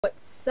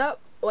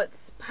Sup,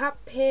 what's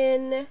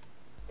poppin'?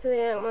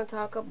 Today I'm gonna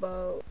talk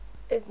about,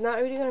 it's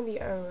not really gonna be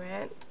a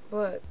rant,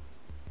 but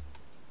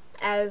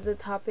as the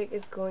topic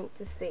is going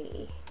to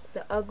say,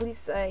 the ugly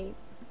side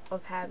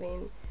of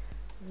having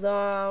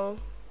long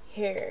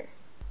hair,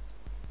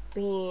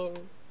 being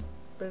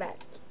black.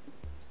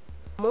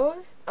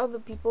 Most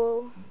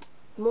people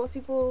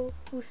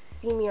who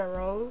see me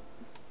around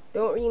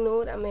don't really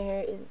know that my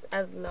hair is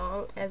as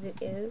long as it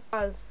is,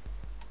 because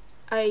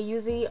I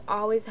usually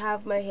always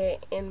have my hair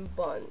in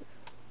buns,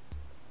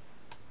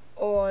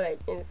 or like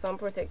in some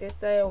protected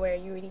style where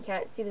you really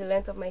can't see the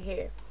length of my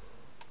hair.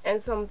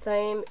 And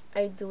sometimes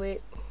I do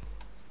it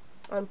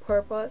on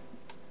purpose,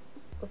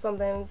 or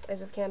sometimes I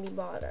just can't be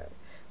bothered.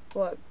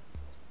 But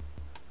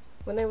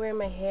when I wear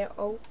my hair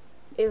out,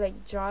 it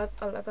like draws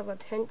a lot of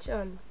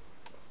attention,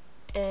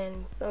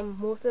 and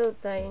most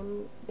of the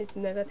time it's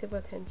negative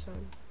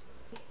attention.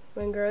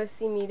 When girls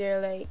see me, they're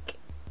like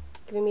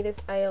giving me this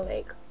eye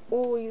like,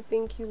 oh, you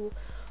think you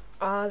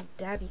are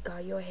that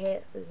because your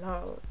hair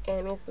long.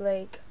 And it's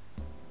like,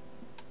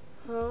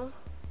 huh?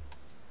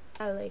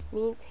 I like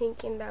me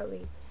thinking that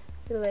way.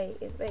 So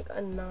like, it's like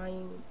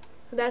annoying.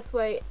 So that's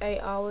why I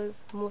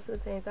always, most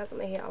of the times, that's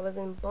my hair, I was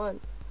in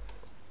buns.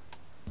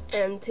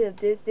 And till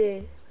this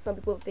day, some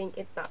people think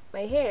it's not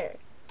my hair.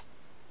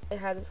 I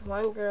had this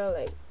one girl,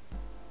 like,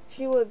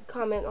 she would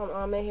comment on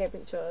all my hair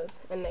pictures,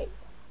 and like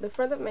the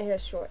front of my hair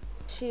is short.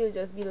 She would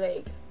just be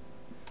like,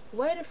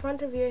 why the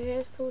front of your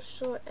hair is so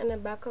short and the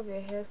back of your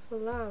hair is so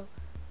long?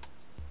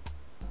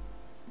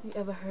 You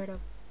ever heard of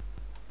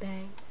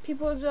bangs?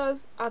 People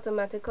just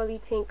automatically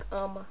think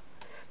I'm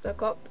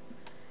stuck up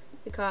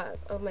because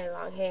of my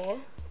long hair,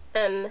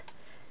 and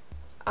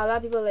a lot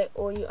of people like,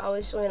 oh, you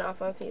always showing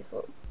off on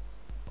Facebook,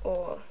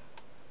 or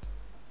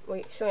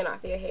wait, showing off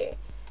your hair.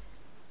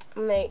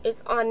 I'm like,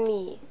 it's on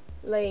me,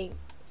 like,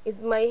 it's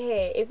my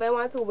hair. If I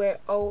want to wear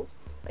out,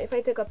 if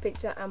I take a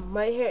picture and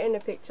my hair in the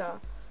picture,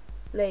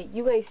 like,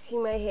 you guys see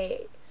my hair.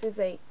 So it's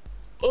like,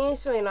 ain't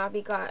showing off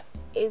because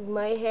it's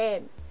my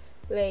head.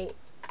 Like,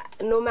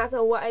 no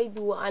matter what I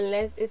do,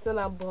 unless it's in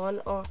a bun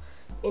or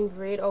in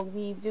braid or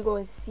weave, you're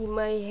gonna see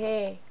my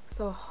hair.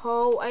 So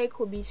how I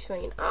could be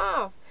showing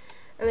off?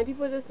 And then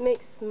people just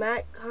make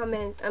smack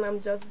comments, and I'm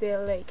just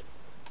there like,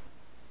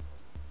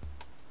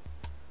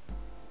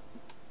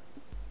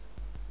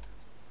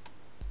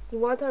 you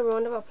want a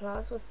round of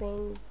applause for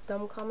saying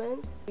dumb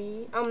comments?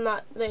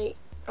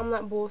 I'm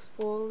not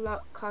boastful,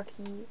 not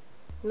cocky,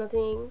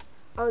 nothing.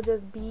 I'll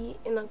just be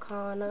in a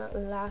corner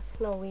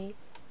laughing away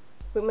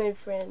with my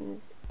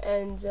friends,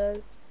 and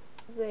just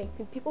like,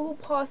 the people who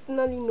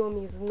personally know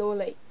me know,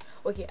 like,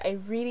 okay, I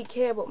really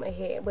care about my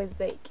hair, but it's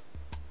like,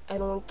 I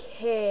don't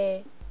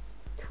care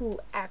to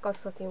act a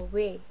certain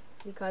way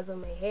because of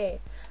my hair,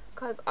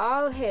 because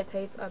all hair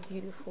types are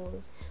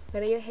beautiful,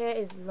 whether your hair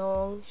is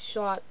long,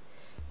 short,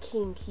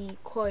 kinky,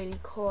 curly,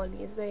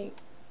 it's like,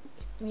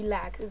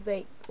 relax. It's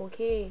like,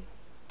 okay,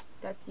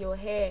 that's your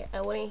hair.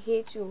 I wouldn't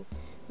hate you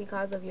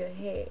because of your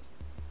hair.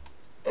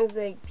 It's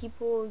like,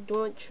 people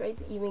don't try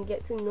to even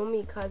get to know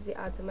me because they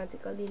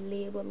automatically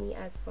label me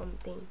as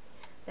something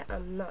that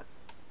I'm not.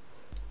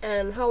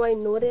 And how I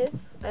know this,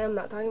 I am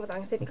not talking about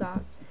anxiety,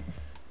 because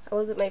I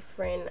was with my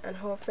friend, and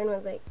her friend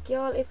was like,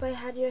 girl, if I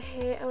had your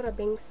hair, I would have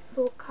been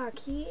so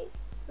cocky.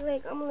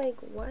 Like, I'm like,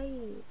 why?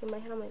 In my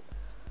head, I'm like,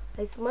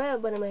 I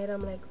smiled, but in my head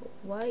I'm like,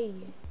 why?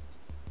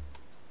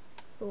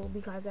 So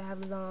because I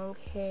have long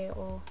hair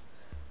or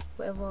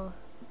whatever,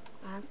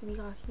 I have to be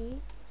cocky?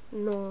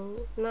 No,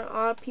 not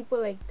all people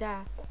like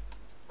that.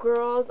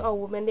 Girls or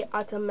women, they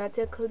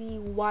automatically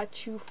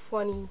watch you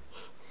funny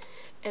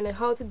and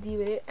how to deal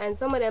with it. And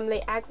some of them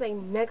like ask like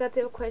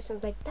negative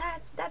questions like,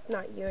 that's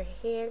not your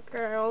hair,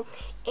 girl,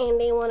 and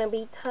they want to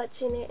be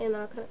touching it and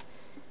all kind of.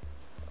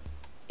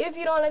 If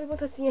you don't let people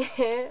touch your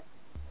hair,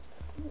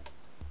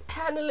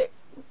 handle it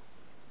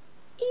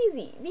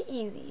easy, be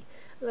easy.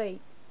 Like,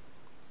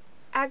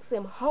 ask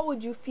them, how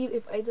would you feel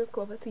if I just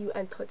come over to you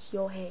and touch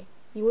your hair?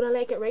 You wouldn't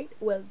like it, right?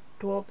 Well,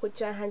 don't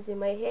put your hands in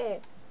my hair.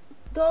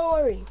 Don't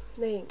worry.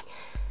 Like,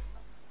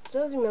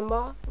 just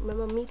remember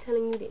me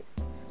telling you this.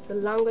 The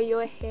longer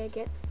your hair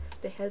gets,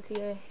 the healthier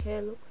your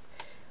hair looks,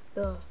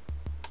 the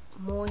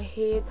more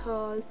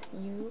haters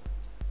you're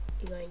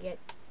gonna get.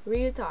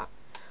 Real talk.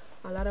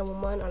 A lot of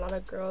women, a lot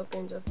of girls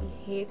can just be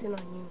hating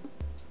on you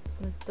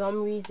for the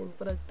dumb reason,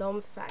 for the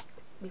dumb fact,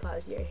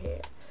 because your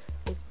hair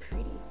is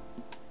pretty.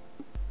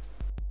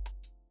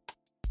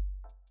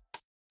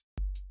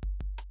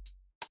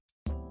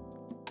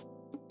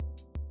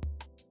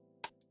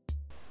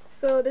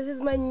 So this is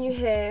my new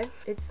hair.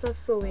 It's a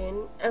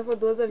sewing, and for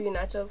those of you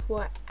naturals who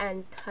are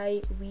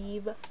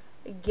anti-weave,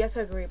 get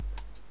a grip.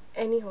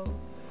 Anyhow,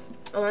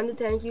 I want to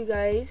thank you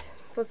guys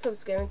for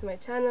subscribing to my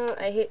channel.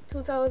 I hit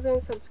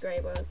 2,000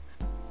 subscribers,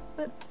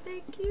 but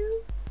thank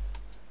you.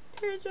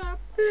 Teardrop.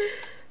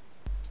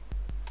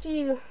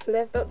 She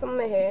left out some of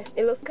my hair.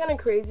 It looks kind of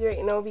crazy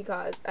right now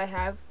because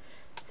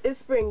it's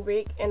spring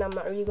break and I'm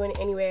not really going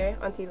anywhere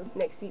until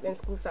next week when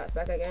school starts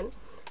back again.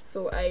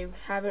 So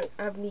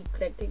I've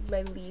neglected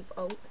my leave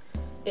out.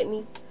 It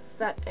needs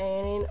start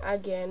ironing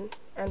again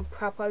and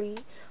properly,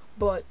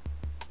 but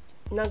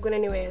not going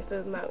anywhere, so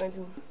I'm not going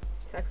to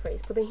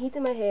sacrifice putting heat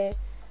in my hair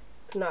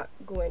to not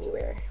go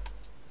anywhere.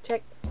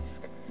 Check.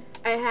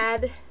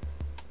 I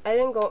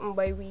didn't go out and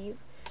buy weave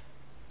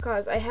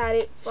because I had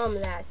it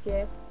from last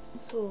year.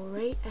 So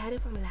right, I had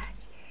it from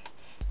last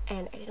year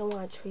and I didn't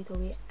want to throw it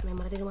away, and my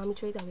mother didn't want me to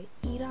throw it away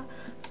either,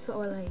 so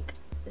like,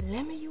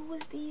 let me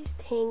use these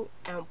things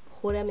and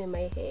put them in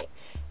my hair.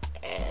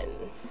 And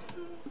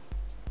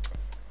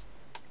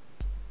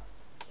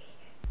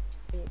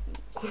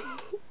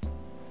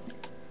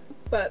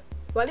but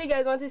what do you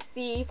guys want to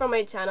see from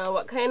my channel?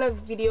 What kind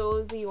of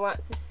videos do you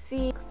want to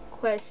see?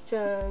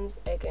 Questions,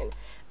 I can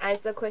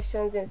answer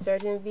questions in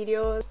certain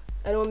videos.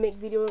 I don't make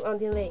videos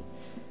until like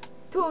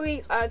 2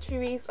 weeks or 3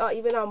 weeks or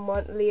even a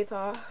month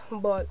later,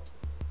 but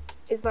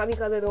it's not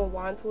because I don't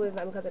want to, it's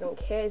not because I don't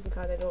care, it's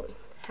because I don't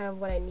have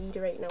what I need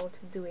right now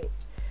to do it.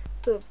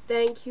 So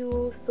thank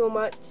you so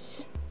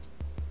much.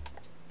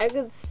 I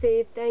could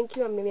say thank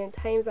you a million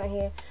times on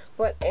here,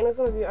 but I know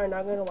some of you are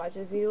not going to watch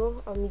this video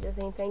of me just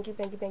saying thank you,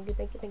 thank you, thank you,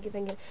 thank you, thank you,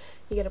 thank you.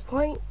 You get a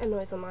point. I know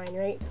it's a line,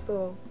 right?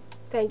 So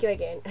thank you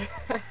again.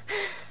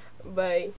 Bye.